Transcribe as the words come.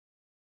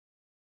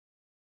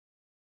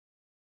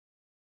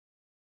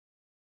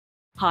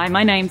Hi,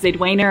 my name's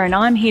Edwina and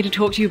I'm here to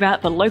talk to you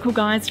about the local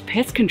guys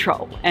Pest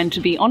Control. And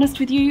to be honest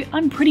with you,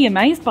 I'm pretty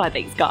amazed by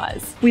these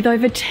guys. With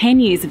over 10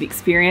 years of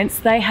experience,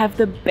 they have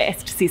the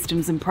best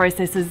systems and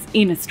processes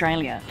in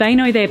Australia. They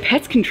know their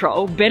pest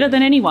control better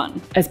than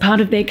anyone. As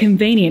part of their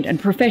convenient and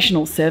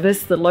professional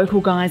service, the local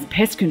guys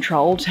Pest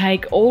Control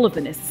take all of the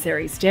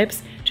necessary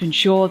steps to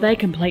ensure they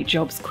complete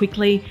jobs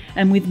quickly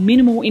and with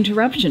minimal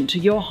interruption to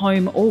your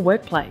home or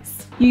workplace.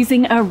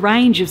 Using a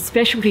range of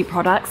specialty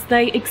products,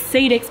 they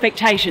exceed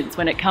expectations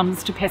when it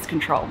comes to pest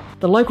control.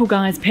 The local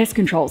guys Pest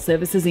Control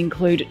services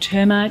include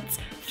termites,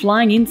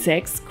 flying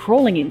insects,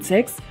 crawling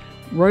insects,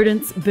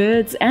 rodents,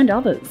 birds and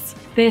others.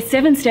 Their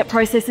 7-step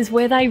process is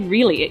where they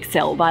really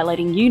excel by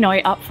letting you know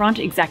upfront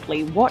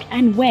exactly what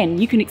and when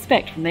you can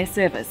expect from their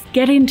service.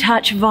 Get in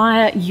touch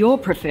via your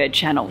preferred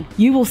channel.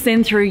 You will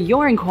send through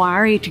your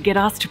inquiry to get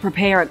us to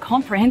prepare a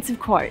comprehensive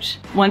quote.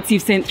 Once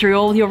you've sent through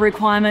all your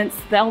requirements,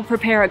 they'll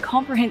prepare a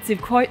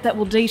comprehensive quote that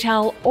will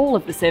detail all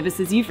of the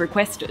services you've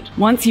requested.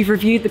 Once you've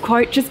reviewed the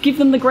quote, just give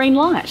them the green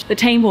light. The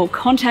team will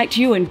contact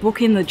you and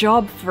book in the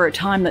job for a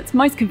time that's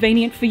most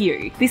convenient for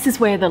you. This is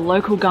where the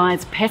local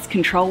guys Pest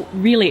Control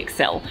really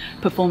excel,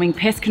 performing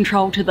pest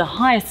control to the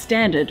highest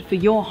standard for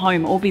your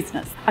home or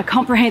business. A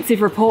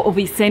comprehensive report will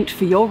be sent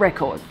for your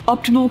record.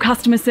 Optimal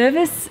customer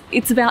service?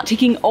 It's about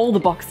ticking all the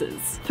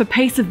boxes. For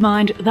peace of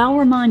mind, they'll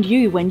remind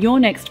you when your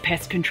next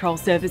pest control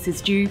service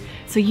is due,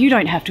 so you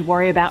don't have to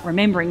worry about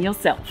remembering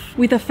yourself.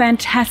 With a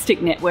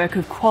fantastic network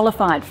of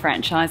qualified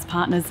franchise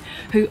partners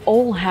who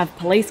all have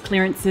police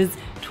clearances,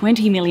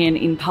 20 million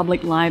in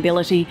public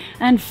liability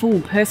and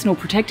full personal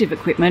protective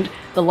equipment,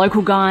 the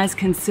local guys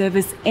can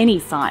service any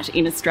site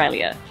in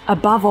Australia.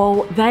 Above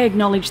all, they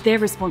acknowledge their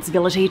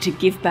responsibility to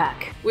give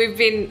back. We've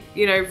been,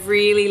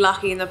 really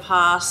lucky in the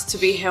past to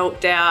be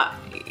helped out,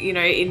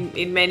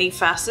 in many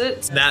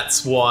facets.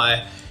 That's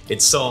why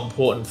it's so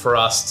important for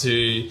us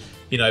to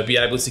be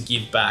able to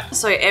give back.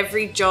 So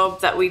every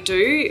job that we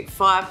do,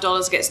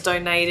 $5 gets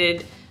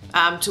donated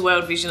to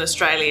World Vision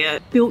Australia.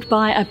 Built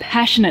by a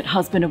passionate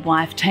husband and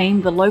wife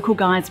team, the local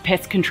guys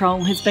Pest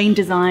Control has been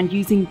designed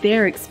using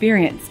their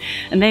experience,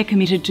 and they're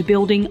committed to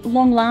building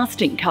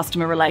long-lasting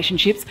customer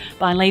relationships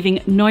by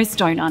leaving no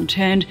stone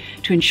unturned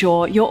to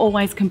ensure you're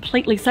always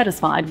completely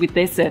satisfied with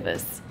their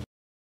service.